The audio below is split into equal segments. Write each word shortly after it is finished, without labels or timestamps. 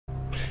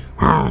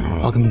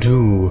Welcome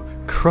to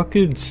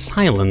Crooked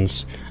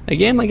Silence, a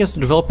game I guess the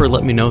developer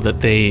let me know that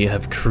they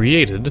have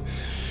created.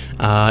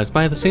 It's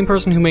by the same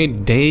person who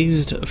made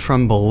Dazed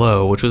from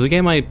Below, which was a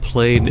game I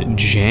played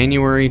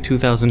January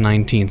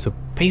 2019, so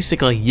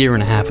basically a year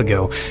and a half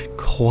ago,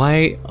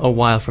 quite a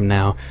while from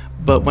now.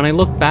 But when I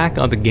look back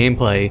on the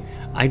gameplay,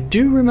 I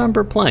do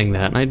remember playing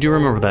that, and I do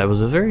remember that it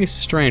was a very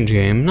strange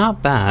game.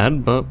 Not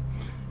bad, but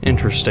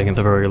interesting at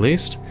the very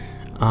least.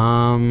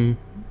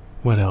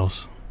 What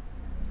else?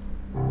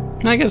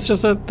 I guess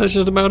that's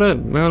just about it.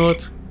 Well,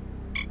 let's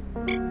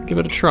give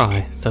it a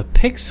try. It's a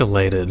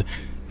pixelated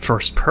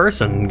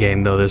first-person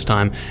game, though, this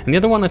time. And the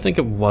other one, I think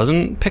it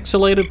wasn't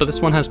pixelated, but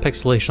this one has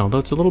pixelation, although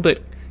it's a little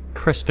bit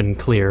crisp and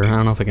clear. I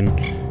don't know if I can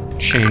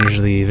change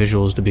the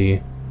visuals to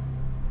be...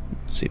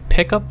 Let's see.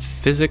 Pickup,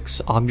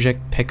 physics,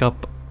 object,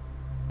 pickup.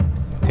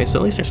 Okay, so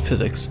at least there's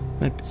physics.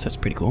 That's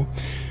pretty cool.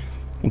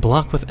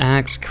 Block with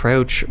axe,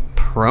 crouch,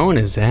 prone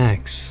is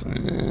axe.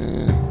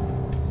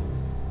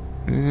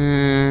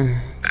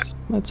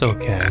 That's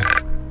okay.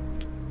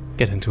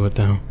 Get into it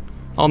though.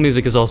 All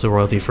music is also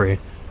royalty free.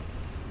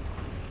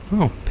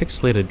 Oh,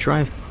 pixelated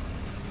drive.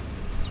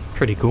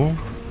 Pretty cool.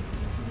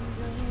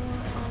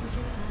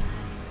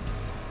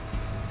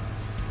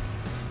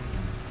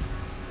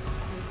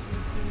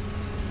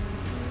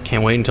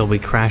 Can't wait until we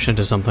crash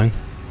into something.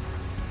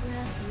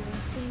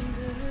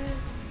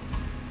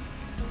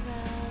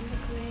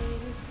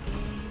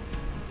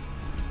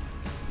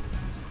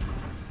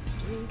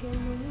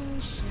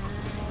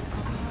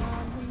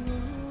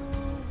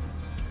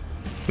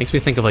 Makes me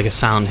think of like a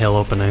Silent Hill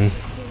opening.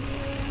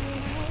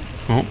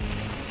 Oh.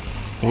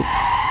 Oop.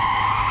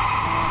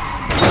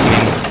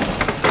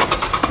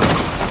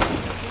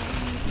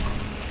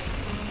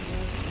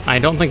 I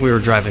don't think we were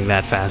driving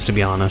that fast, to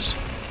be honest.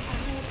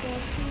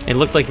 It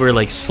looked like we were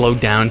like slowed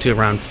down to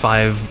around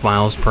 5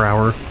 miles per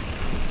hour.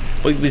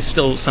 We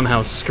still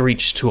somehow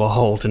screeched to a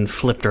halt and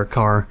flipped our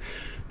car.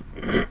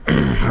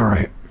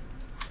 Alright.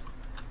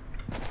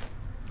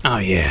 Oh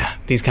yeah,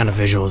 these kind of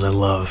visuals I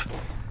love.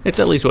 It's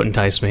at least what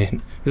enticed me.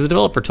 Because the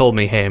developer told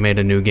me, hey, I made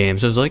a new game.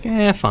 So I was like,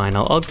 fine,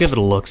 I'll give it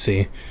a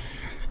look-see.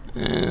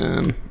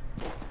 At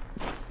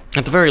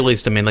the very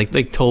least, I mean, like,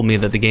 they told me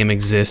that the game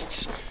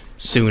exists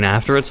soon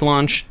after its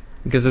launch.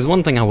 Because there's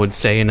one thing I would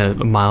say in a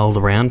mild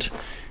rant,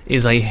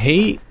 is I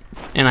hate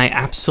and I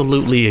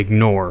absolutely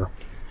ignore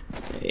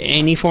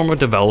any form of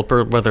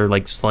developer, whether,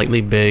 like, slightly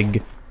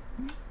big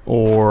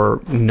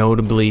or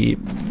notably,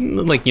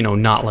 like, you know,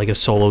 not like a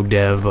solo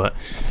dev, but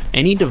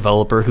any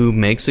developer who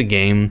makes a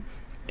game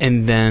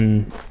and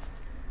then...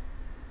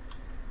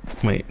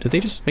 Wait, did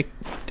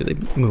they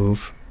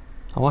move?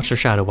 I'll watch their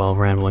shadow while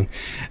rambling.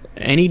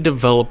 Any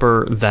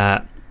developer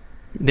that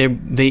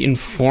they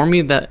inform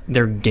me that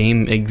their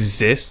game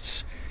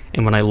exists,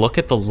 and when I look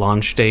at the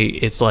launch date,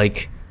 it's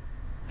like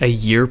a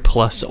year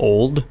plus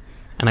old,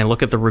 and I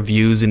look at the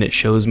reviews and it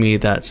shows me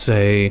that,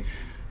 say,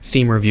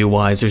 Steam review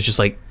wise, there's just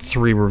like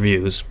 3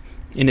 reviews,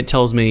 and it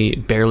tells me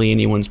barely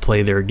anyone's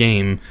played their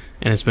game,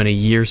 and it's been a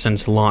year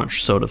since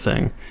launch, sort of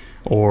thing.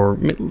 Or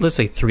let's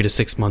say 3 to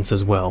 6 months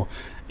as well,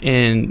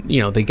 and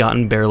you know, they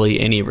gotten barely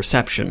any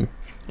reception,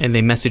 and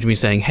they message me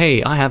saying,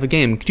 hey, I have a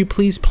game, could you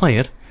please play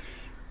it?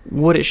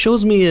 What it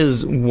shows me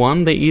is,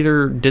 1, they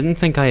either didn't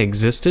think I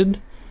existed,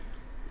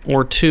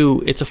 or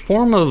 2, it's a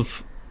form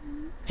of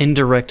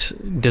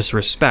indirect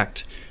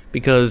disrespect,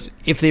 because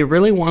if they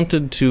really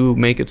wanted to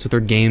make it so their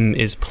game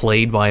is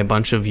played by a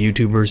bunch of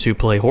YouTubers who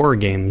play horror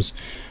games,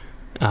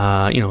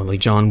 you know, like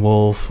John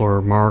Wolf or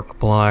Mark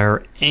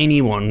Blyer,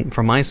 anyone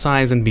from my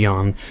size and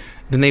beyond,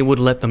 then they would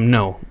let them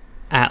know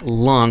at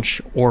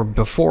launch or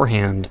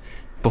beforehand.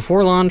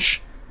 Before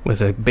launch,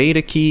 with a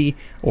beta key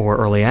or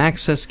early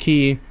access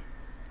key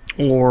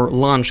or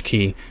launch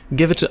key.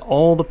 Give it to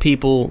all the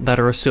people that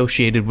are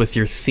associated with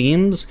your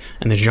themes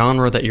and the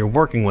genre that you're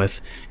working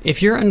with.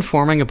 If you're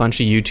informing a bunch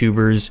of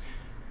YouTubers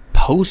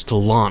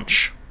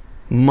post-launch,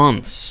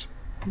 months,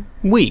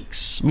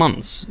 weeks,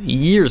 months,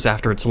 years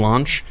after its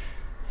launch,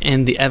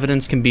 and the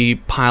evidence can be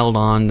piled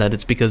on that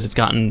it's because it's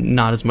gotten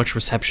not as much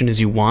reception as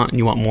you want, and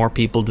you want more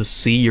people to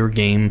see your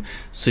game,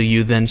 so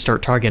you then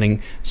start targeting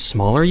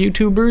smaller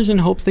YouTubers in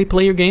hopes they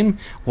play your game.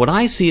 What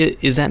I see it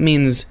is that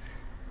means,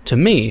 to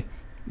me,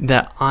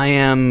 that I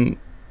am,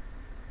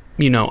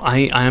 you know,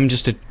 I am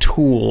just a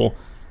tool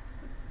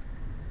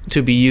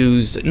to be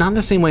used, not in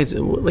the same way as,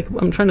 like,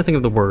 I'm trying to think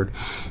of the word.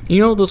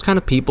 You know those kind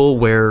of people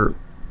where,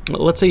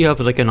 let's say you have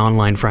like an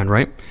online friend,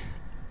 right?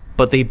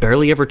 But they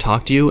barely ever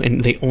talk to you,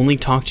 and they only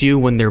talk to you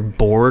when they're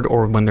bored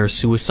or when they're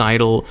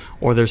suicidal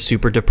or they're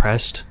super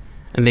depressed,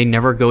 and they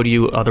never go to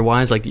you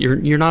otherwise. Like,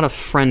 you're not a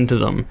friend to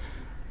them.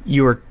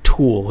 You're a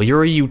tool.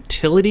 You're a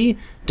utility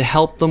to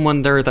help them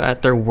when they're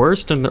at their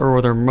worst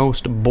or they're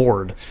most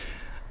bored.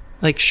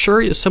 Like,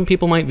 sure, some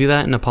people might view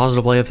that in a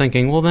positive way of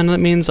thinking, well, then that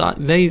means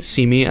they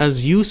see me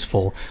as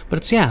useful. But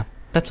it's, yeah,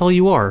 that's all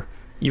you are.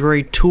 You're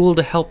a tool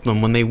to help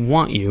them when they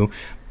want you,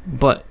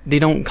 but they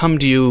don't come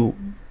to you,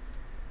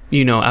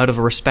 you know, out of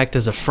respect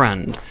as a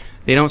friend.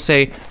 They don't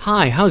say,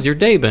 hi, how's your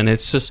day been?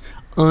 It's just,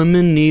 I'm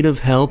in need of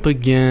help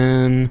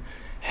again.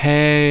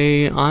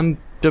 hey, I'm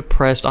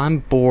depressed, I'm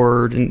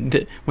bored,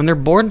 and when they're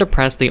bored and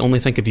depressed, they only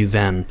think of you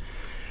then.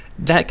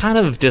 That kind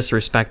of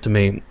disrespect to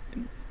me.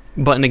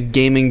 But in a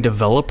gaming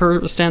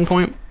developer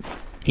standpoint,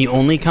 you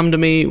only come to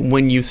me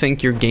when you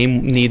think your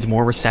game needs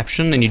more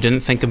reception and you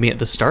didn't think of me at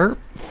the start.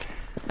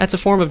 That's a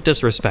form of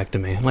disrespect to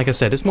me. Like I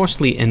said, it's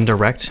mostly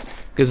indirect,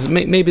 because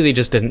maybe they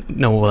just didn't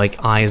know,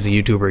 like, I as a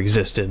YouTuber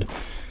existed.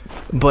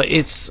 But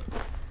it's...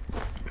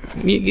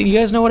 You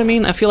guys know what I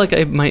mean? I feel like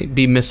I might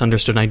be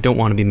misunderstood, and I don't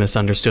want to be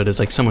misunderstood as,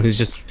 like, someone who's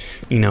just,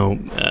 you know,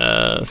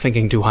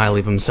 thinking too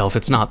highly of himself.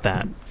 It's not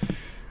that.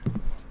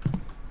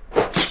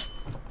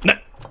 No.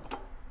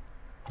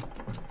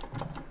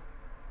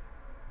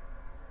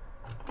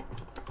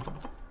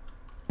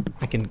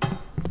 I can...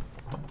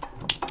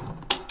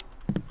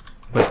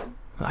 But...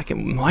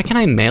 Why can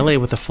I melee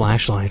with a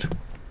flashlight?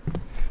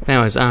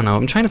 Anyways, I don't know.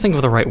 I'm trying to think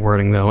of the right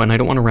wording, though, and I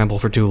don't want to ramble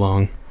for too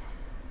long.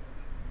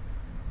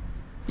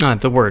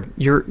 The word.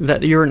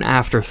 You're an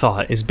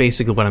afterthought is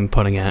basically what I'm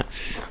putting at.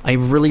 I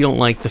really don't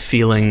like the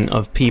feeling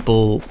of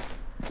people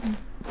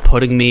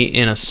putting me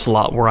in a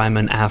slot where I'm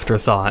an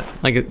afterthought.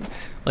 Like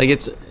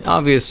it's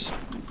obvious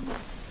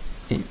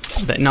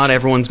that not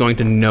everyone's going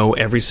to know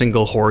every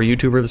single horror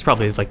YouTuber. There's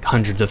probably like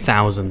hundreds of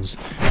thousands.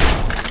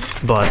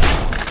 But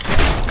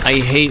I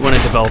hate when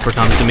a developer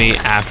comes to me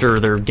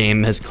after their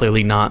game has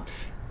clearly not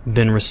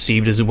been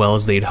received as well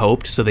as they'd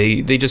hoped, so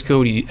they just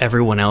go to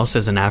everyone else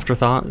as an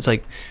afterthought. It's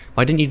like,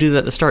 why didn't you do that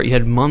at the start? You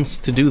had months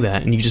to do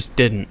that, and you just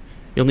didn't.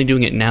 You're only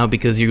doing it now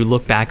because you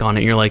look back on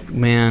it and you're like,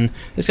 man,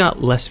 it's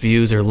got less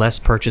views or less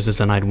purchases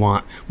than I'd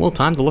want. Well,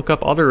 time to look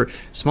up other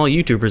small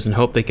YouTubers and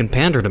hope they can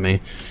pander to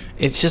me.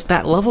 It's just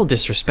that level of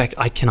disrespect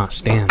I cannot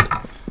stand.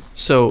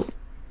 So,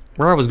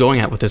 where I was going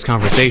at with this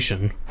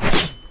conversation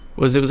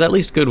was it was at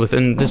least good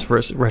within this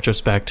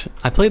retrospect.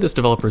 I played this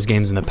developer's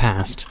games in the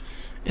past,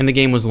 and the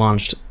game was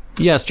launched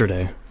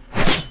yesterday.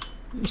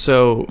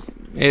 So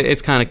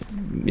it's kind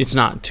of, it's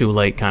not too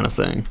late kind of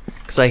thing.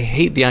 Because I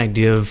hate the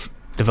idea of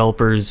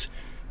developers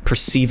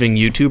perceiving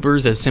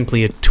YouTubers as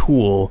simply a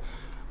tool.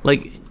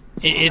 Like,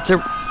 it's a...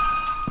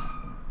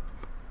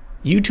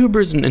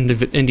 YouTubers and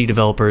indie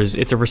developers,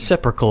 it's a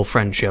reciprocal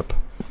friendship.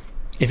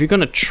 If you're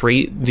going to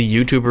treat the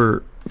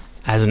YouTuber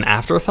as an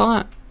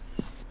afterthought,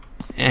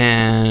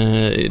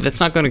 and that's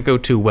not going to go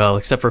too well,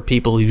 except for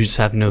people who just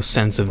have no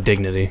sense of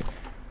dignity.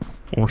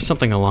 Or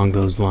something along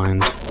those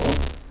lines.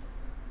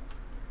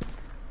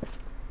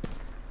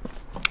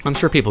 I'm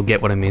sure people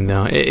get what I mean,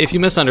 though. If you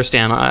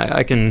misunderstand,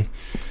 I can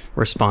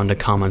respond to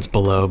comments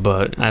below,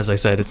 but as I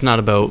said, it's not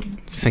about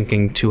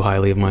thinking too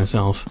highly of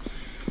myself.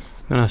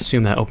 I'm gonna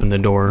assume that opened the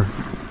door.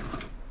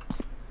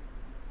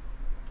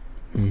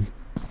 But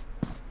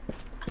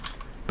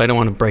I don't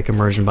want to break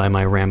immersion by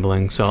my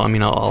rambling, so I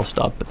mean, I'll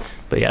stop.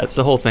 But yeah, it's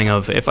the whole thing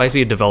of, if I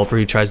see a developer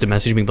who tries to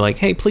message me, be like,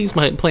 hey, please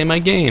play my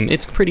game,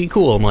 it's pretty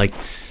cool. I'm like,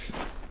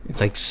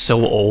 it's like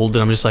so old,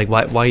 and I'm just like,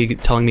 why are you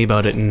telling me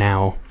about it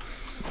now?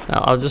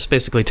 I'll just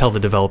basically tell the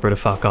developer to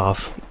fuck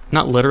off.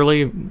 Not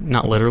literally,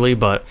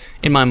 but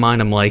in my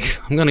mind I'm like,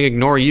 I'm gonna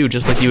ignore you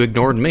just like you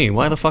ignored me.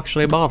 Why the fuck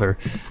should I bother?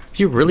 If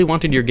you really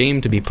wanted your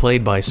game to be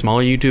played by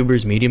smaller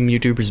YouTubers, medium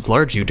YouTubers,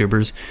 large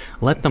YouTubers,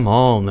 let them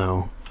all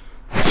know.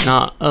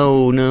 Not,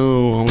 oh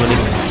no, I'm gonna...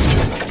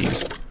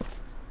 Jeez.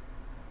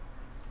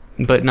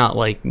 But not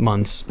like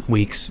months,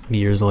 weeks,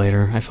 years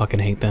later. I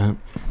fucking hate that.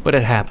 But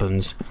it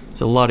happens.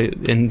 There's a lot of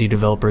indie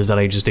developers that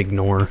I just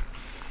ignore.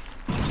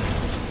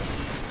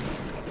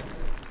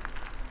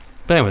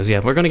 But anyways, yeah,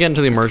 we're gonna get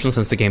into the immersion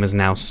since the game is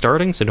now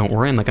starting, so don't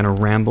worry, I'm not gonna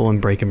ramble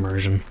and break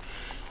immersion.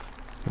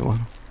 Oh,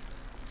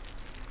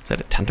 is that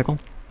a tentacle?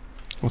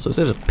 Also, is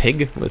there a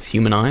pig with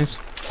human eyes?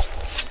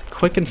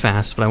 Quick and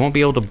fast, but I won't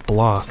be able to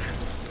block,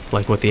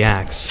 like with the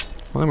axe.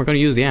 Well, then we're gonna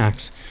use the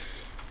axe.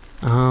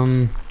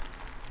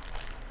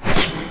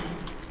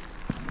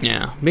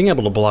 Yeah, being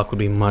able to block would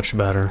be much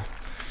better.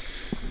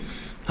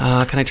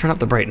 Can I turn up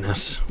the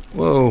brightness?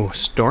 Whoa,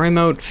 story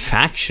mode,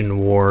 faction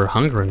war,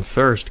 hunger and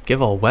thirst,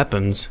 give all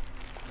weapons.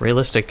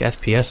 Realistic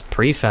FPS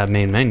prefab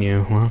main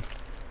menu. Well,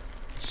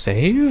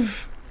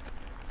 save?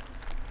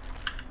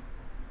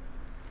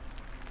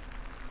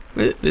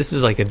 This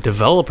is like a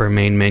developer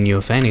main menu,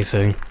 if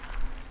anything.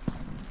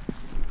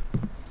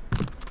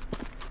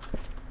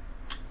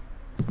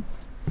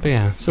 But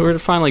yeah, so we're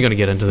finally gonna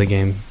get into the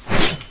game.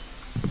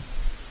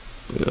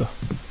 Ugh.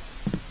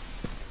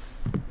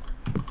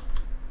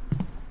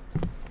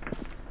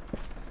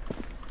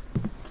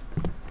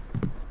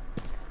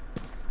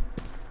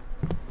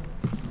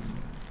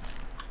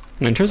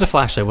 In terms of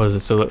flashlight, what is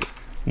it? So,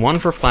 1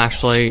 for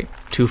flashlight,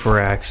 2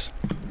 for axe.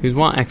 We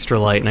want extra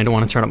light, and I don't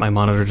want to turn up my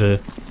monitor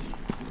to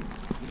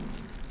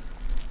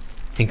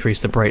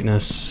increase the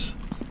brightness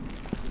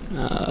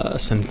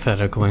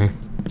synthetically.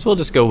 So we'll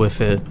just go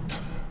with it.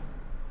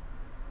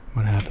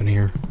 What happened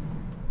here?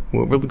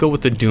 We'll go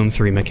with the Doom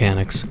 3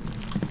 mechanics.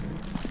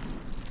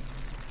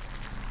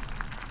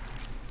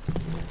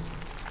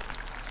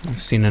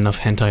 I've seen enough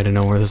hentai to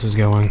know where this is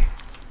going.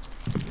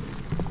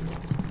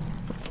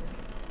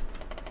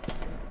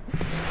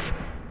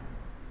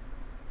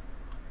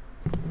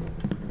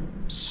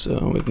 So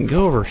So we can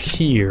go over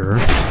here.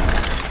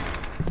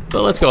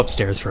 But let's go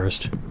upstairs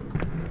first.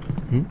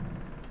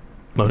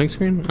 Loading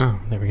screen? Oh,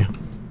 there we go.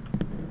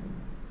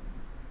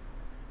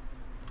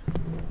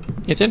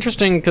 It's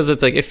interesting because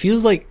it's like, it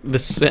feels like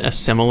this a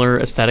similar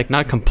aesthetic,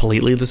 not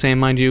completely the same,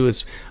 mind you,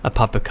 as a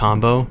Puppet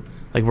Combo,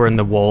 like wherein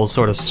the walls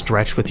sort of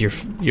stretch with your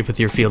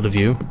field of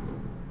view.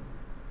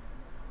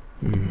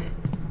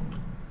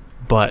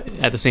 But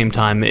at the same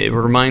time, it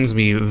reminds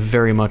me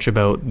very much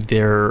about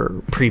their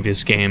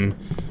previous game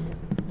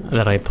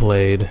that I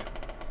played,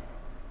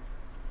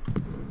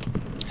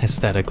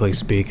 aesthetically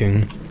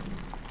speaking.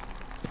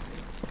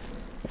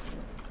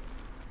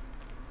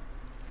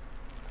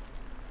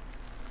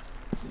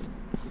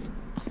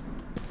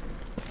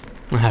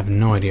 I have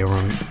no idea where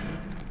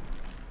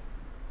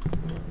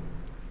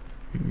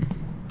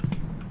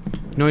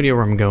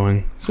I'm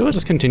going, so I'll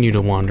just continue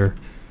to wander.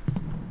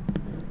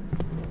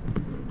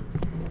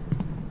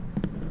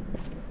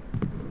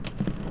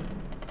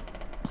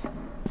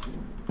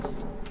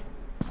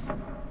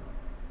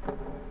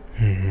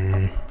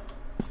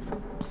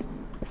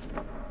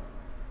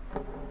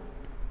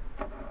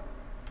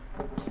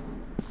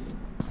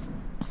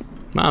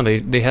 Wow,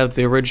 they have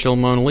the original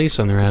Mona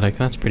Lisa in their attic.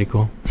 That's pretty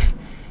cool.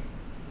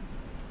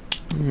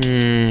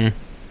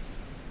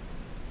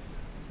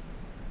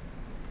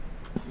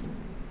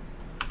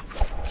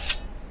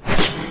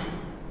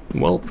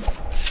 Well,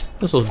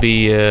 this will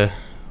be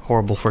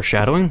horrible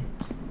foreshadowing.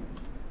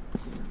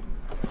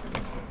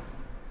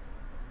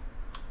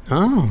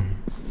 Oh.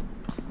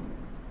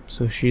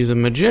 So she's a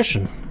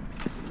magician.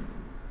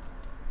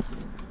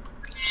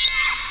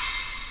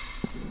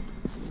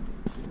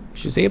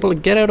 She's able to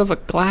get out of a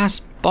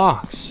glass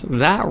box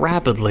that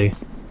rapidly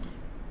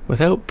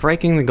without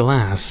breaking the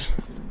glass.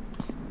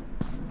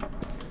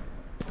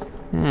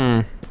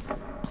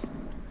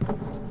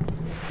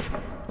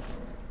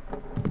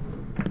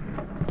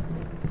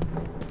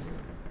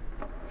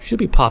 She'll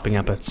be popping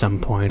up at some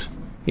point,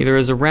 either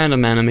as a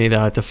random enemy that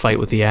I have to fight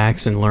with the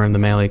axe and learn the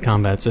melee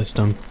combat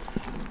system,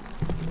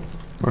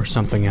 or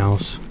something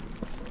else.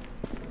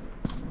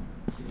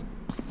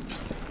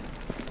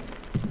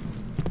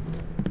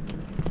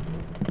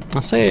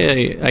 I'll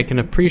say I can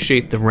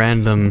appreciate the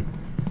random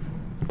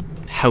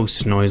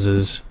house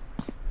noises.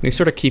 They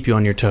sort of keep you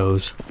on your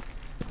toes.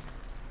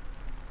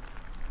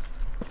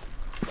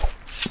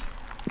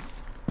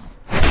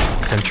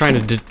 So I'm trying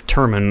to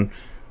determine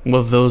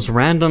with those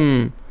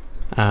random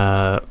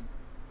oh,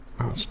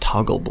 it's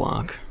toggle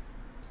block.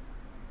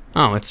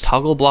 Oh, it's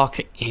toggle block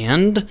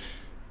and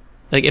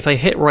like if I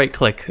hit right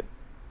click,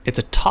 it's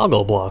a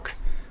toggle block.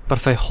 But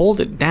if I hold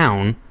it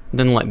down,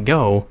 then let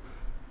go,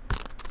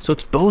 so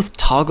it's both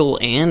toggle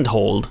and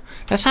hold.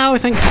 That's how I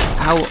think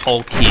how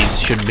alt keys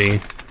should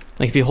be.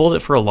 Like if you hold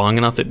it for long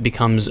enough, it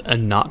becomes a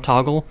not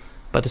toggle,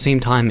 but at the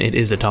same time, it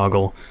is a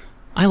toggle.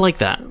 I like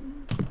that.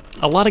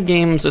 A lot of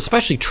games,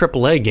 especially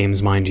AAA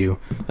games, mind you,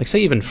 like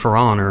say even For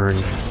Honor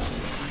and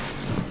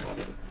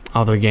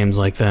other games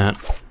like that.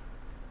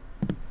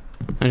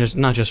 And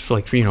not just for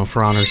like, you know,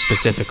 For Honor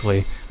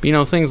specifically, but you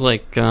know, things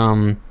like,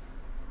 well,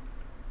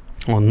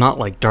 not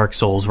like Dark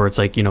Souls, where it's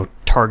like, you know,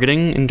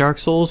 targeting in Dark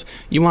Souls,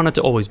 you want it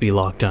to always be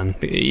locked on.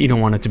 You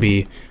don't want it to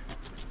be...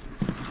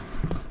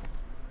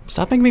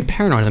 Stop making me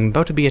paranoid, I'm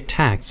about to be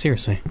attacked,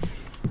 seriously.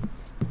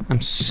 I'm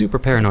super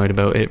paranoid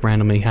about it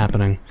randomly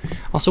happening.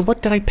 Also,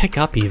 what did I pick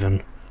up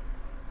even?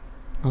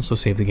 Also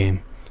save the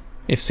game.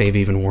 If save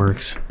even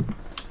works.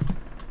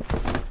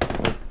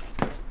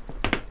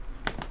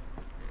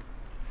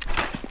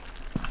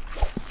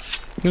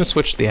 I'm gonna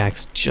switch to the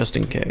axe just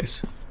in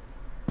case.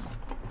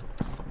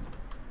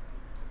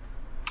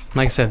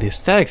 Like I said, the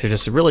aesthetics are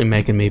just really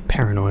making me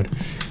paranoid.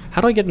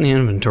 How do I get in the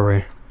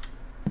inventory?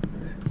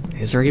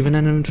 Is there even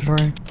an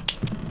inventory?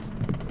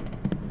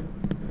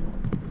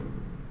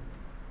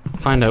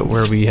 Find out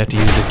where we have to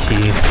use the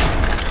key.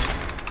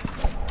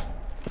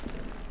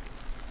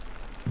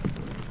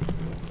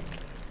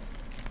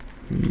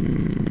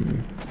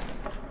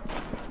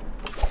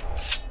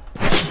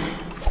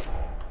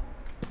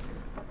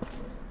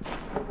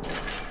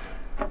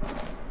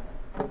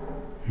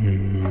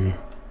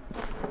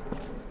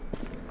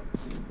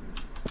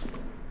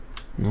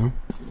 No?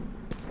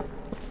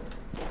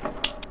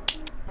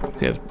 Do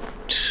you have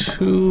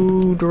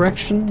two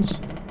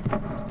directions?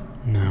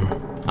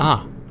 No.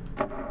 Ah.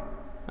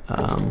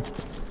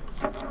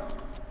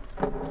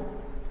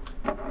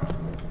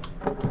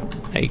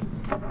 I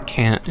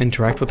can't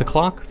interact with the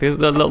clock?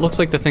 That looks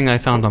like the thing I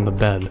found on the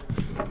bed.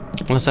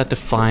 Unless I have to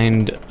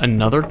find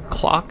another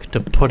clock to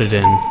put it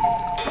in.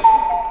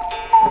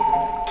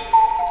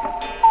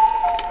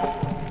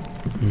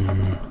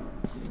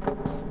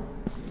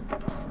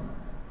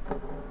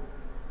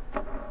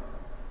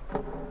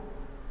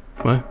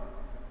 What?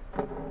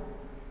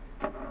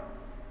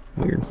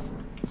 Weird.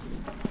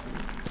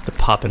 The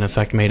pop-in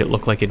effect made it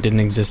look like it didn't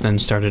exist, then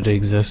started to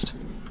exist.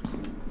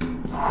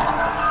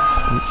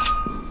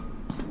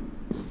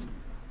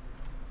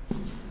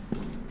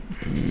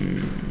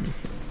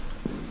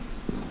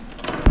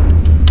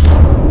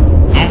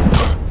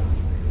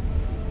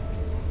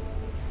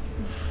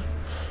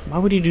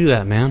 would you do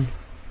that, man?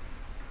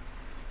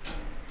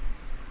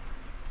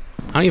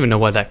 I don't even know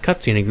why that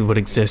cutscene would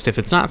exist. If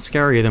it's not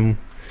scary, then...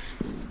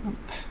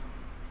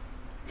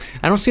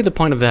 I don't see the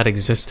point of that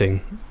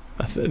existing.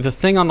 The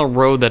thing on the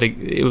road that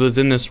it was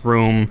in this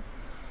room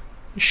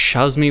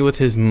shoves me with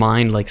his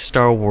mind like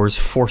Star Wars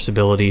Force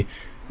ability,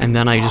 and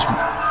then I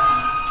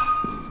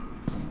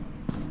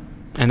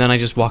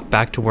just walk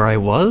back to where I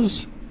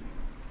was?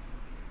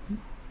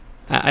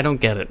 I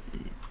don't get it.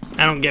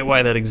 I don't get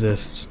why that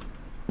exists.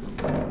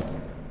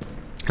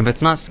 If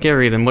it's not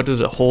scary, then what does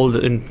it hold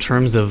in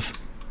terms of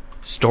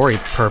story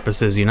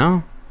purposes, you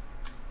know?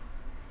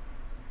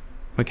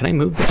 Wait, can I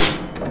move this?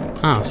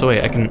 Oh, so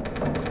wait, I can...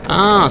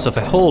 Ah, so if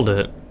I hold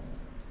it...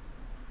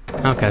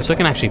 Okay, so I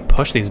can actually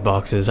push these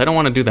boxes. I don't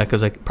want to do that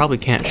because I probably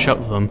can't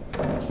shove them.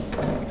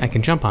 I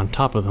can jump on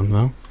top of them,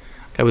 though.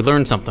 Okay, we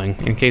learned something,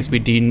 in case we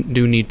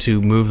do need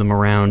to move them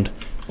around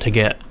to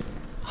get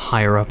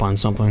higher up on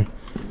something.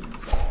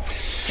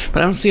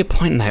 But I don't see a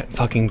point in that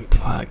fucking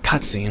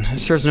cutscene. It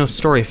serves no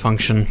story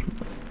function,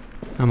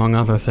 among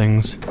other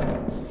things.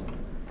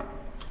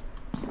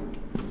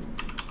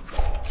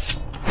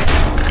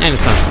 And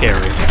it's not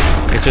scary.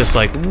 It's just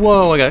like,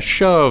 whoa, I got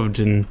shoved,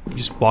 and you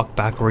just walk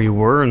back where you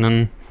were, and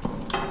then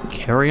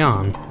carry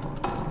on.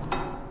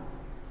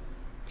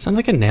 Sounds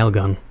like a nail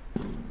gun.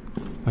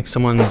 Like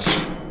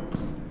someone's,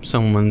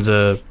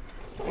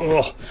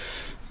 ugh.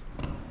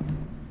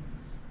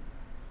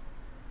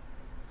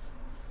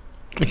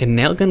 Like a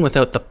nail gun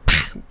without the,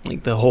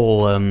 like the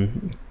whole,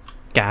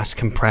 gas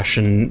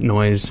compression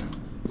noise.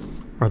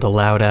 Or the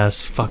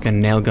loud-ass fucking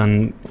nail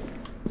gun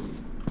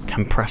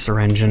compressor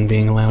engine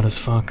being loud as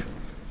fuck.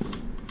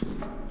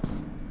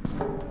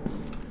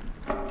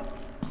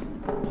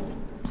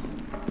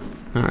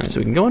 Alright, so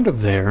we can go under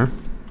there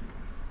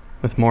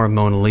with more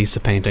Mona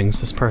Lisa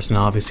paintings. This person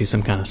obviously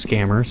some kind of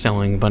scammer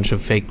selling a bunch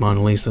of fake Mona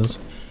Lisas.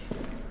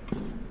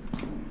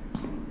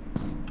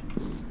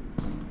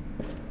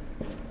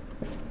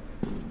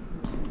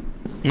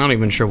 Not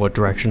even sure what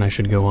direction I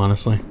should go,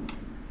 honestly.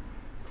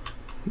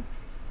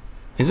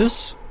 Is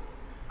this...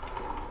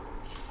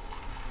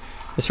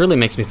 This really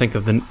makes me think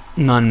of the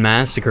Nun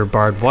Massacre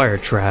barbed wire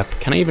trap.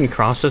 Can I even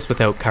cross this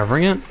without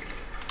covering it?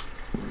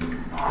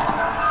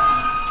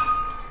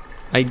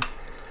 I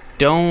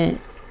don't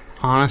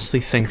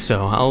honestly think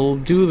so. I'll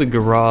do the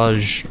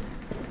garage...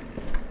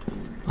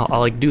 I'll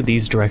like do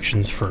these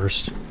directions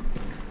first.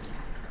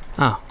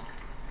 Oh.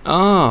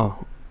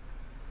 Oh!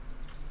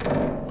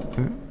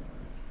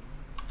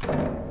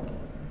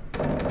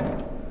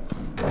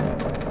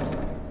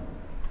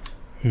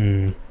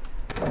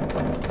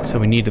 So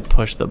we need to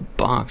push the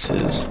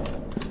boxes.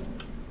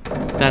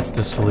 That's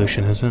the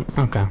solution, is it?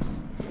 Okay.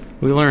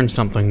 We learned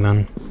something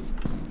then.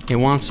 It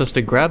wants us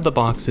to grab the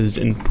boxes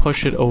and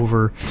push it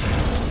over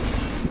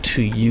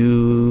to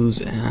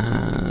use...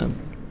 but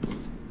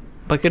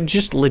I could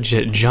just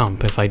legit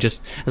jump if I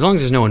just... As long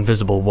as there's no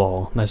invisible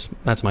wall.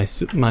 That's my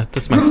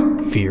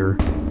fear.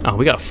 Oh,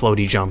 we got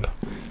floaty jump.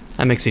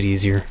 That makes it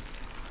easier.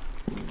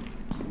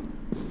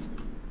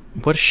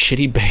 What a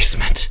shitty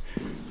basement.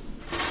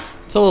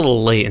 It's a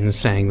little late in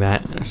saying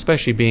that,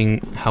 especially being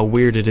how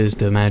weird it is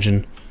to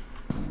imagine,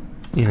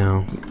 you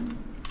know,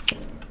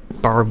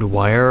 barbed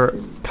wire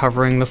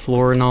covering the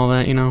floor and all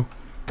that, you know?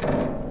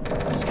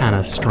 It's kind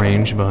of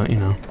strange, but, you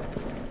know.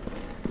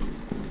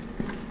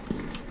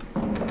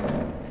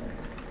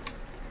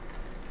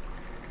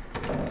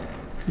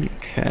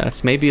 Okay,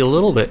 that's maybe a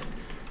little bit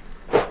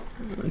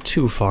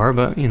too far,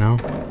 but, you know,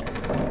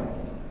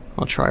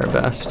 I'll try our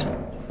best.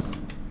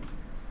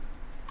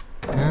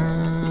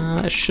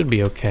 That should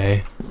be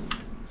okay.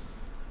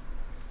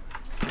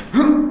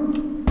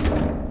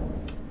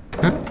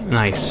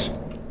 Nice.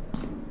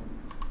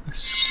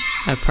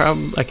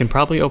 I can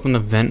probably open the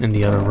vent in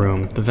the other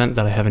room. The vent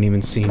that I haven't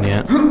even seen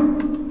yet.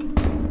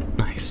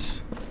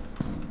 Nice.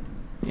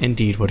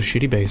 Indeed, what a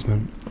shitty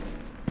basement.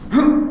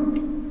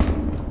 You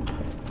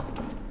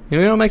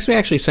know, it makes me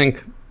actually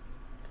think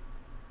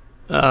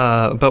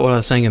about what I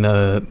was saying in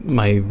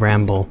my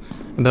ramble.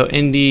 About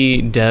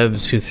indie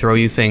devs who throw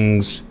you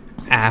things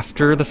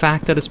after the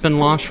fact that it's been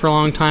launched for a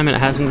long time and it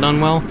hasn't done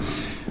well.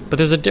 But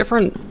there's a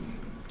different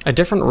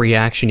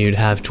reaction you'd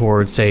have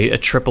towards, say, a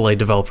AAA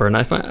developer, and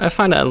I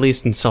find that, at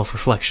least in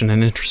self-reflection,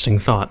 an interesting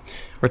thought.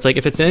 Where it's like,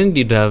 if it's an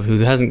indie dev who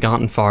hasn't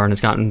gotten far and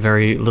has gotten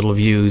very little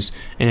views,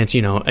 and it's,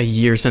 you know, a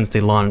year since they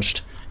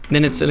launched,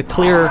 then it's a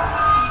clear...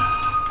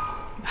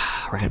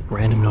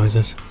 random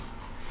noises.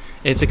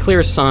 It's a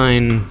clear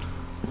sign...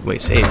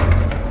 Wait, save.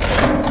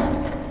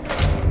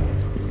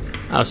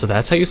 Oh, so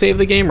that's how you save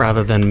the game,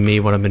 rather than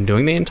me, what I've been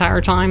doing the entire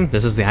time?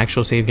 This is the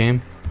actual save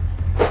game?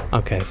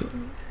 Okay, so,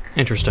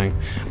 interesting.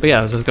 But yeah,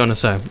 I was just going to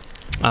say,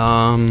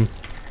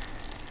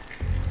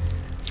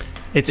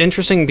 it's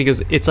interesting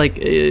because it's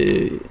like,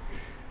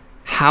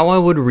 how I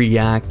would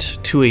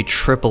react to a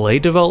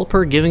AAA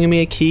developer giving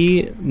me a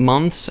key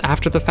months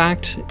after the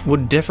fact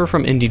would differ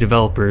from indie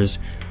developers,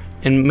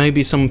 and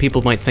maybe some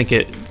people might think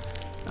it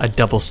a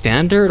double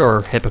standard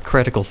or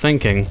hypocritical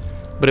thinking,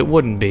 but it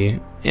wouldn't be.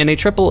 In a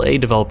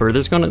AAA developer,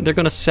 they're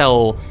gonna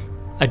sell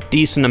a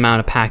decent amount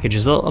of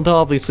packages. They'll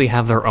obviously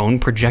have their own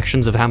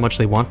projections of how much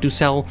they want to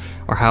sell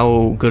or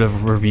how good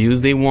of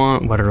reviews they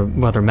want, whether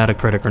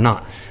Metacritic or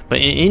not. But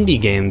in indie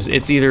games,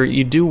 it's either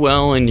you do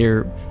well and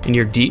you're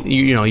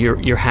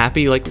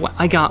happy, like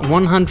I got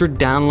 100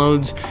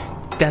 downloads.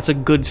 That's a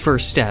good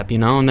first step, you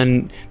know, and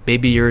then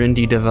maybe you're an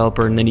indie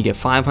developer and then you get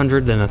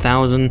 500, then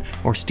 1,000,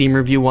 or Steam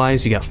review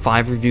wise, you got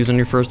 5 reviews on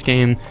your first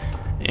game,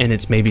 and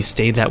it's maybe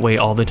stayed that way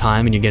all the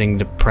time and you're getting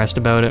depressed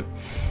about it.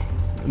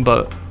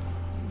 But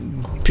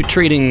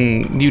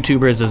treating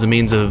YouTubers as a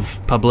means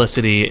of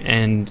publicity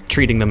and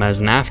treating them as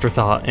an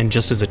afterthought and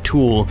just as a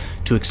tool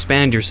to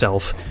expand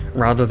yourself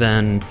rather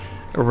than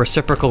a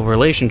reciprocal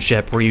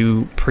relationship where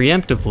you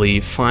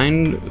preemptively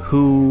find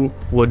who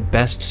would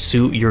best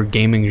suit your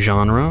gaming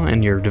genre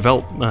and your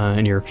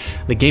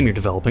the game you're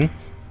developing.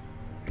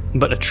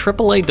 But a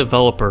AAA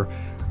developer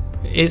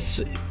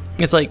it's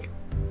like,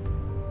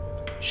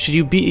 should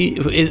you be?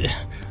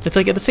 It's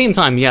like at the same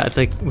time, yeah, it's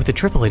like with a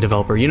AAA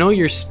developer, you know,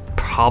 you're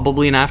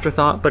probably an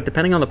afterthought, but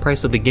depending on the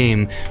price of the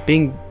game,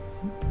 being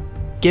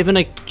given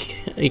a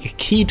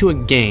key to a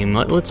game,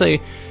 let's say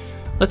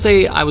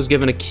I was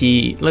given a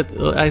key.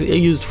 I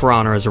used For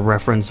Honor as a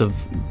reference of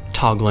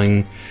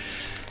toggling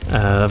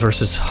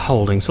versus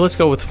holding. So let's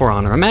go with For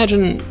Honor.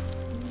 Imagine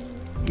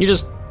you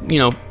just, you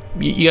know,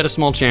 you got a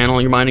small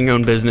channel, you're minding your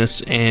own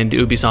business, and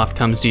Ubisoft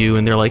comes to you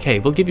and they're like, hey,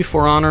 we'll give you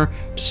For Honor,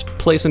 just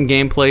play some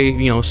gameplay,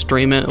 you know,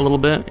 stream it a little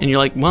bit. And you're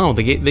like, wow,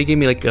 they gave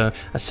me like a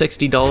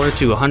 $60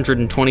 to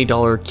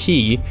 $120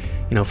 key,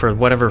 you know, for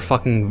whatever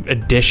fucking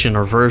edition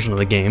or version of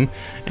the game.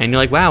 And you're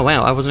like, wow,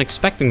 I wasn't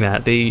expecting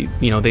that. They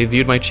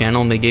viewed my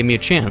channel and they gave me a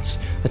chance.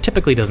 That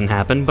typically doesn't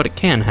happen, but it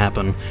can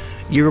happen.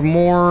 You're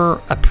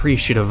more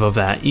appreciative of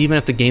that, even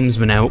if the game's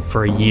been out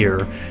for a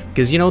year,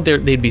 because you know their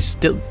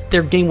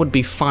game would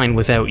be fine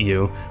without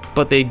you,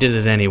 but they did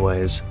it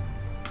anyways.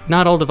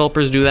 Not all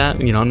developers do that,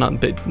 you know,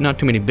 not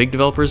too many big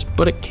developers,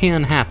 but it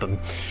can happen.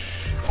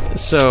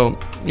 So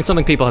it's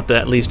something people have to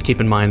at least keep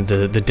in mind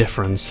the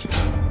difference.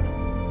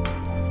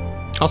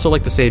 Also,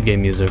 like the save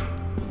game music.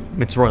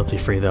 It's royalty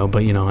free though,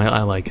 but you know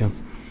I like it.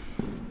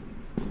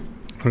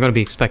 We're gonna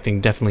be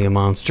expecting definitely a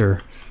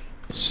monster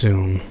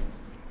soon.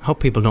 I hope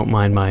people don't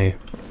mind my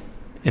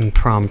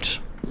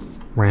impromptu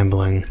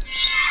rambling.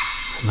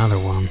 Another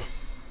one.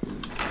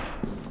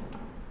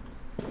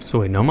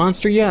 So wait, no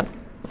monster yet?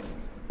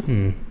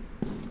 So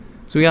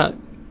we got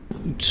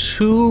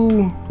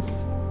 2...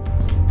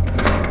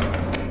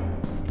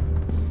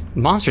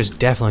 Monsters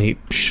definitely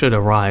should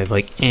arrive,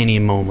 like, any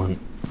moment.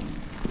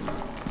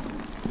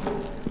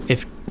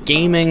 If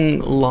gaming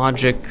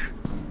logic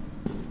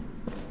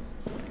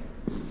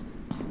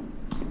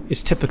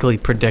is typically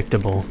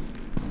predictable,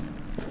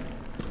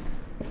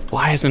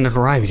 why hasn't it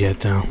arrived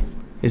yet, though?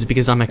 Is it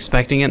because I'm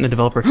expecting it and the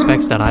developer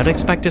expects that I'd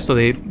expect it, so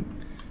they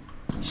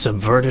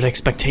subverted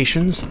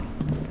expectations?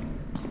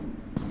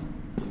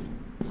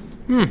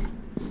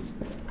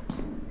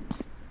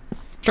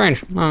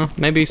 Strange.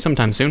 Maybe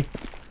sometime soon.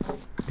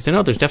 Because I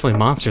know there's definitely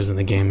monsters in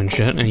the game and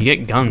shit, and you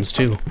get guns,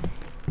 too.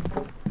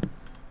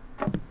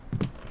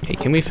 Hey,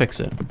 can we fix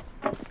it?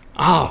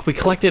 Oh, we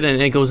collect it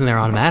and it goes in there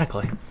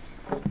automatically.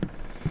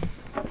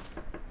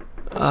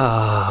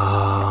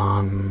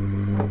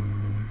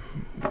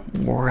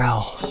 Where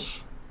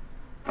else?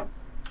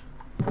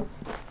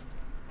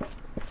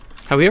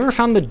 Have we ever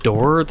found the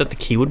door that the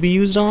key would be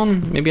used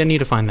on? Maybe I need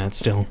to find that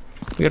still.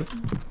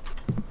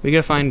 We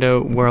gotta find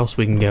out where else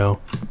we can go.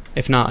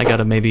 If not, I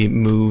gotta maybe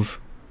move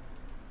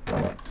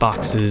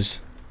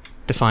boxes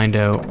to find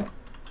out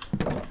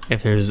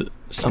if there's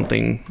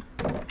something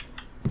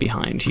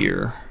behind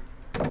here.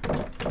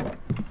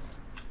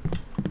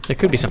 There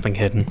could be something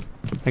hidden.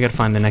 I gotta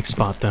find the next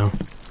spot though.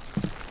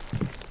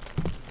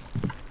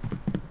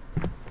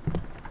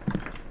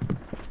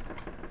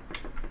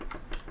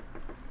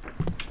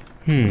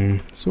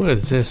 So what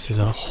is this? There's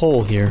a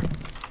hole here.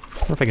 I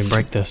wonder if I can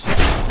break this.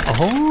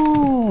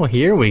 Oh,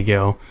 here we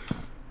go.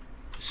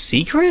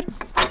 Secret?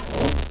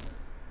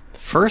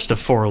 First of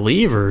 4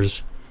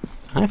 levers.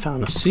 I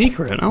found a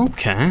secret.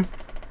 Okay.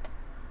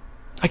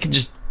 I can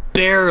just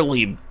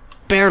barely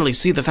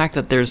see the fact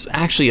that there's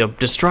actually a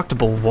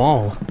destructible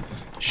wall.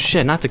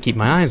 Shit, not to keep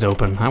my eyes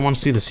open. I want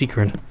to see the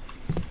secret.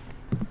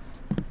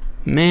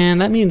 Man,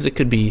 that means it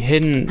could be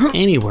hidden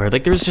anywhere.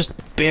 Like, there's just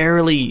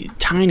barely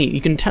tiny... You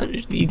can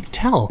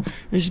tell.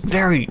 There's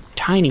very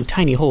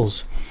tiny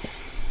holes.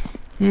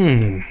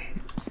 Like,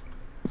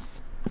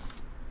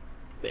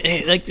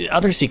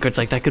 other secrets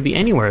like that could be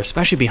anywhere,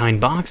 especially behind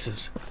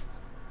boxes.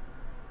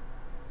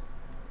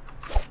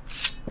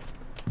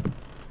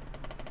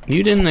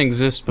 You didn't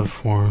exist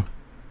before.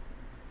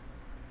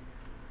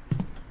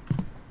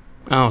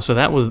 Oh, so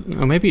that was...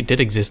 Oh, maybe it did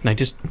exist and I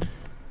just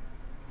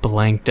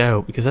blanked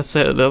out, because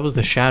that was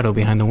the shadow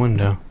behind the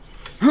window.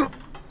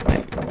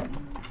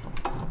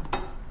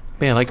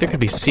 Yeah, like there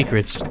could be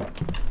secrets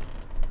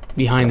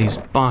behind these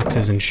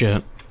boxes and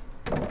shit.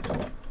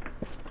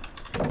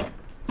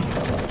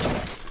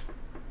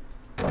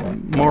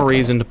 More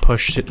reason to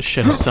push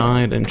shit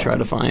aside and try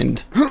to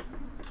find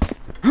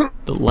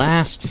the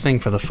last thing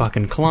for the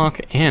fucking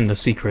clock and the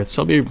secrets.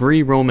 So I'll be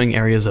re-roaming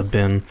areas I've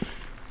been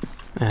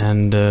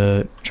and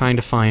trying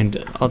to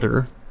find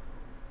other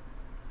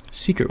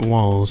secret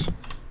walls.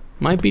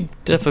 Might be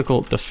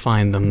difficult to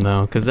find them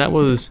though, because that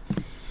was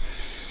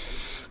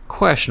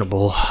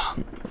questionable.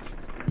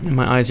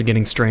 My eyes are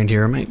getting strained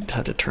here. I might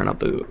have to turn up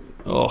the...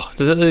 Oh,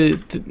 the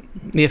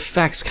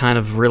effects kind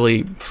of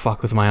really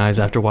fuck with my eyes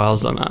after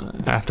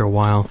a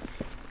while.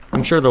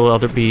 I'm sure there'll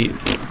other be...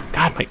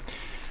 God,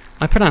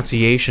 my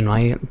pronunciation,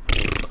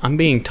 I'm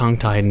being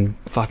tongue-tied and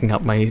fucking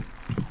up my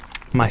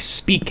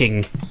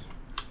speaking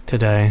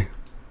today.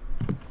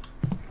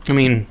 I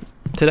mean,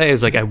 today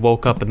is like I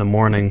woke up in the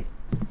morning,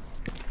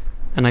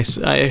 and I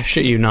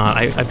shit you not,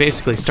 I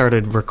basically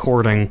started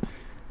recording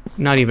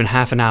not even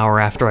half an hour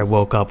after I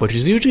woke up, which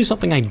is usually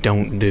something I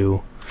don't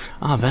do.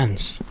 Ah,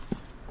 vents.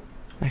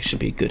 That should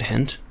be a good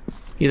hint.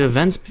 Either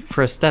vents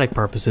for aesthetic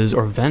purposes,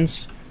 or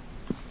vents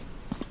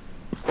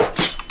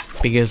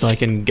because I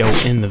can go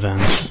in the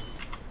vents.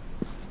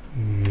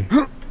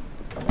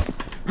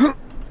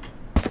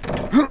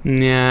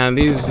 Yeah,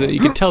 these, you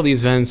can tell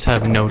these vents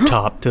have no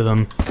top to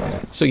them.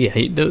 So yeah,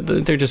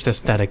 they're just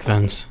aesthetic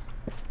vents.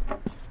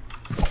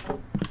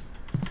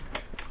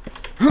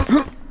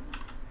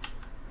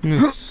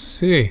 Let's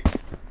see.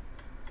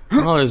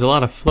 Well, there's a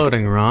lot of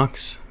floating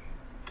rocks.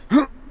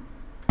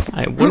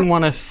 I wouldn't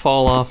want to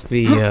fall off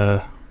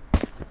the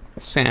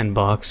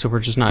sandbox, so we're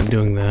just not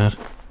doing that.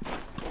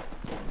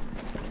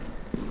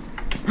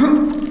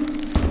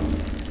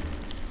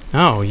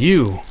 Oh,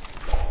 you.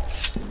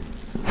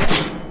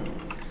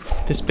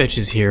 This bitch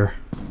is here.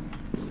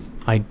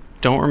 I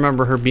don't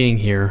remember her being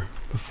here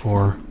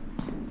before.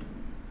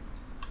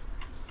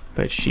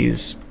 But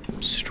she's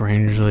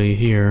strangely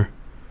here.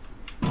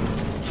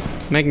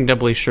 Making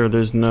doubly sure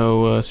there's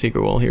no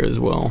secret wall here as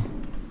well.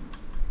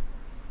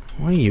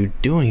 What are you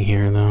doing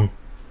here, though?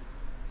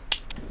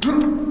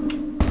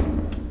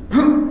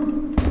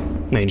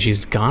 Wait,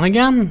 she's gone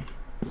again?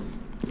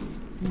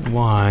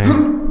 Why?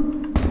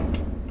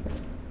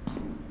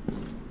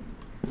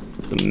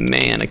 The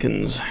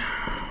mannequins.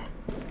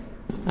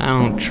 I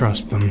don't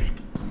trust them.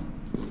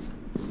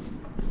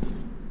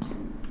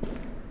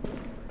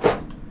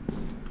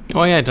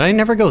 Oh yeah, did I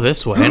never go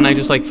this way? And I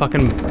just like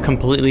fucking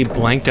completely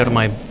blanked out of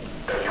my...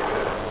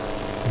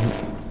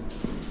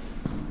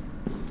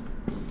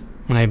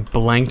 When I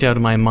blanked out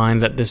of my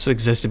mind that this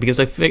existed, because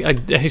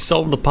I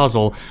solved the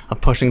puzzle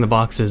of pushing the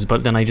boxes,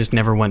 but then I just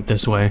never went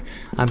this way.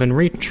 I've been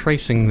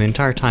retracing the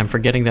entire time,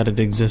 forgetting that it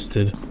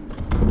existed.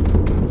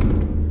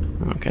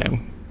 Okay.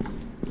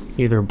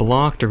 Either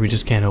blocked or we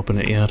just can't open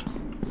it yet.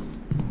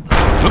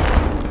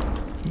 Oh.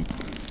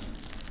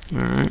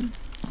 Alright.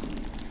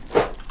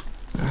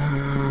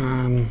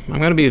 I'm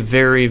gonna be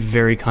very,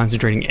 very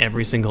concentrating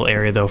every single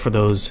area though for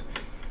those...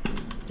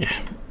 Yeah.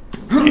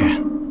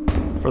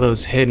 For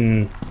those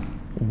hidden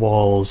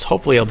walls.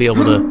 Hopefully I'll be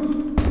able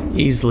to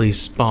easily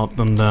spot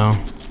them though.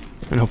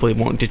 And hopefully it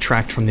won't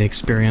detract from the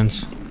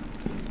experience.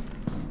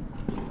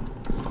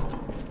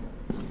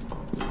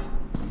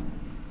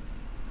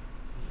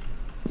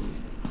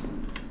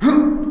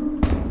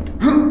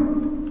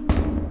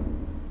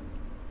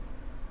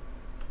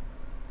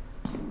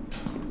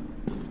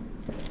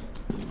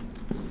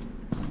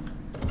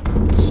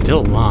 It's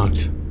still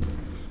locked.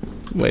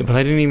 Wait, but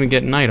I didn't even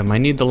get an item. I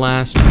need the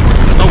last...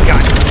 Oh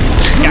god!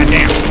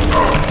 Goddamn!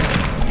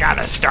 God,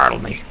 that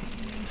startled me.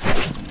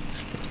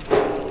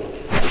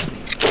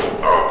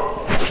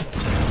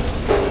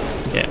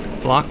 Yeah,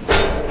 block.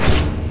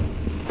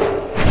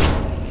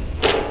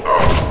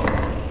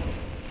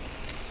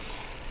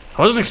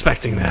 I wasn't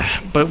expecting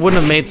that, but it wouldn't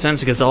have made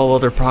sense because all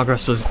other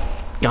progress was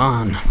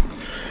gone.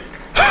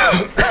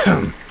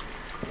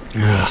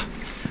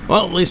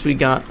 Well, at least we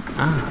got...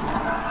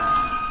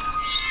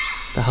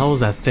 The hell was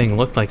that thing?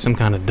 Looked like some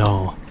kind of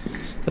doll.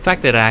 The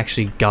fact that it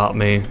actually got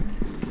me,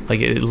 like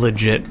it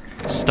legit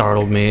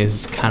startled me,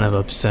 is kind of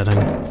upsetting.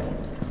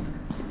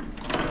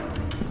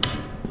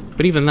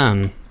 But even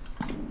then...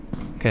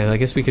 Okay, I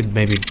guess we could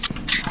maybe...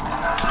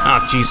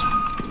 Ah, jeez.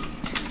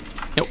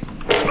 Nope.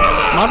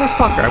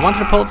 Motherfucker, I wanted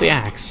to pull out the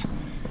axe.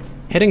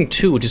 Hitting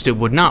 2, just it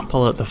would not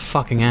pull out the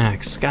fucking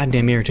axe.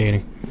 Goddamn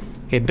irritating.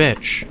 Okay,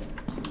 bitch.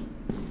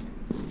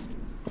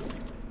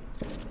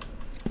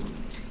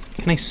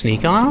 Can I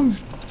sneak on him?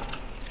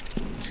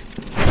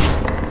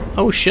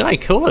 Oh shit, I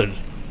could.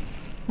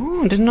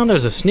 Oh, I didn't know there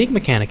was a sneak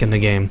mechanic in the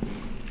game.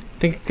 I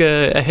think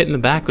a hit in the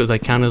back was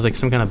like counted as like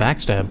some kind of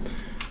backstab.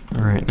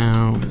 Alright,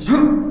 now...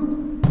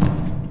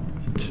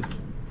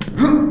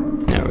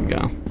 There we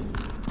go.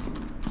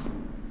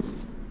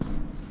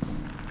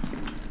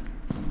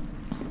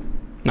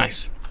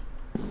 Nice.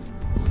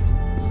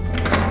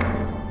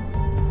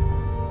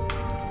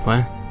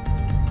 What?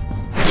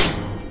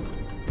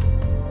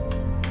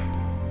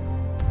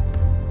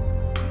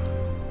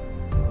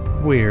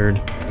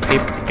 Weird.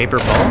 Paper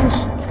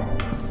balls?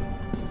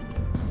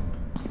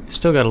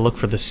 Still gotta look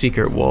for the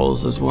secret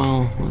walls as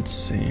well. Let's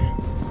see.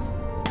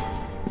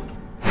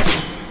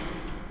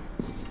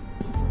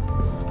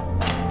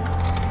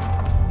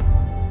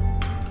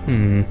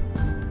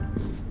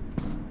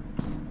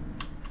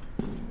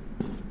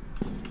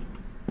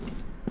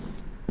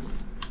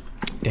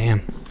 Damn.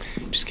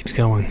 It just keeps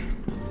going.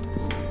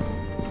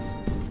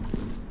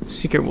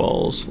 Secret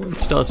walls.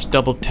 Let's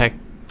double check.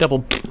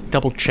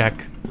 Double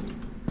check.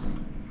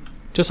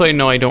 Just so I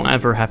know I don't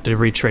ever have to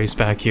retrace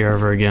back here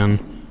ever again.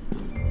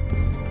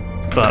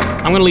 But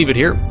I'm gonna leave it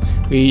here.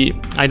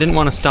 I didn't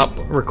want to stop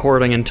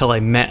recording until I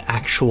met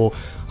actual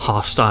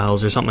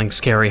hostiles or something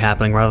scary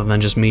happening, rather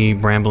than just me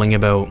rambling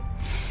about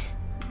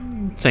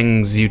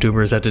things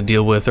YouTubers have to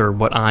deal with or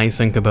what I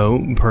think about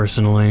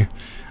personally.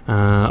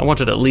 I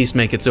wanted to at least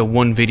make it so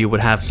one video would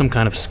have some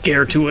kind of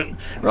scare to it,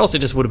 or else it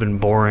just would have been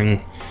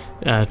boring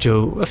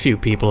to a few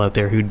people out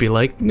there who'd be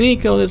like,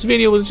 Neco, this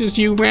video was just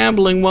you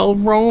rambling while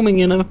roaming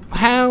in a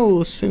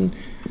house, and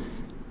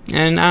I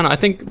don't know, I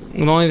think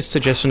the only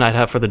suggestion I'd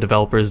have for the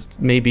developers,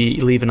 maybe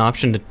leave an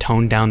option to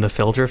tone down the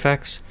filter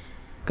effects,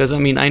 because I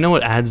mean, I know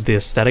it adds the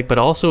aesthetic, but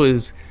also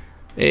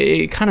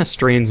it kind of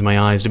strains my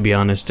eyes, to be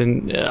honest,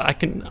 and I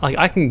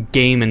can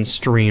game and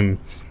stream.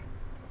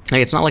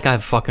 Like, it's not like I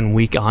have fucking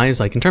weak eyes.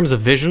 Like, in terms of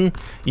vision,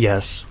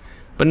 yes,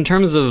 but in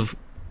terms of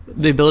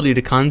the ability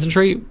to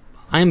concentrate,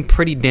 I'm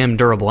pretty damn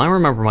durable. I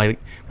remember when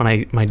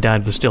my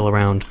dad was still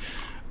around,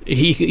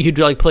 he'd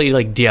like play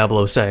like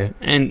Diablo, say,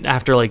 and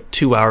after like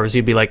 2 hours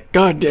he'd be like,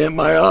 God damn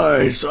my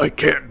eyes, I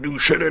can't do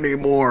shit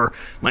anymore.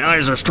 My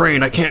eyes are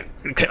strained. I can't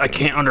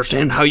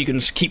understand how you can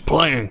just keep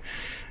playing.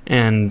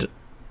 And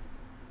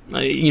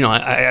you know,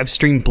 I've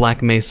streamed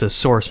Black Mesa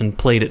Source and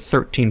played it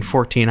 13,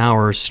 14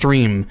 hours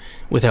stream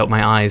without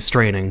my eyes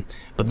straining.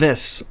 But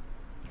this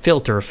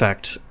filter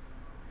effect,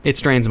 it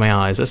strains my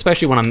eyes,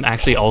 especially when I'm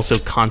actually also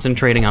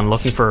concentrating on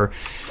looking for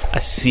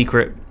a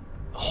secret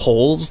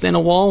holes in a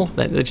wall.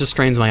 That it just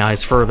strains my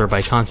eyes further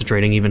by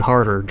concentrating even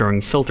harder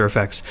during filter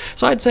effects.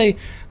 So I'd say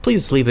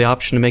please leave the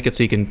option to make it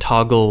so you can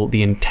toggle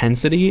the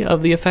intensity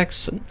of the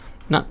effects.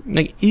 Not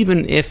like,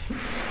 even if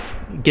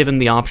given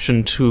the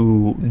option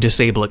to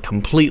disable it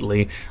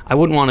completely, I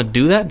wouldn't want to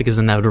do that because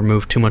then that would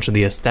remove too much of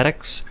the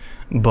aesthetics,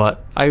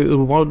 but I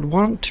would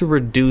want to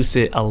reduce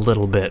it a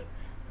little bit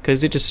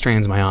because it just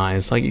strains my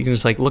eyes. Like, you can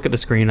just like look at the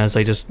screen as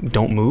I just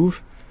don't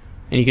move,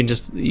 and you can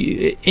just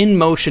in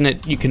motion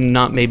it, you can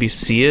not maybe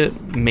see it,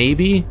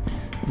 maybe,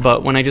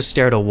 but when I just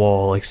stare at a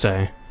wall, like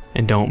say,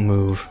 and don't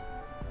move,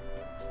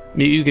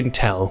 you can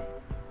tell,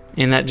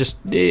 and that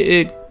just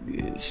it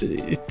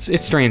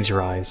strains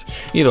your eyes.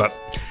 Either way.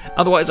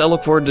 Otherwise, I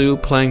look forward to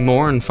playing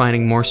more and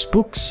finding more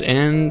spooks,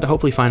 and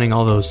hopefully finding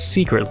all those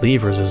secret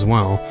levers as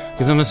well,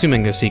 because I'm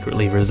assuming they're secret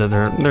levers, that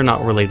they're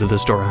not related to the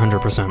story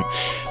 100%.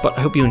 But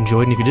I hope you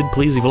enjoyed, and if you did,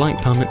 please leave a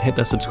like, comment, hit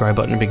that subscribe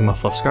button to become a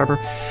fluff subscriber.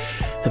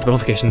 Hit the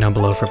notification down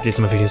below for updates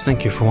on my videos.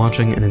 Thank you for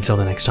watching, and until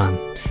the next time.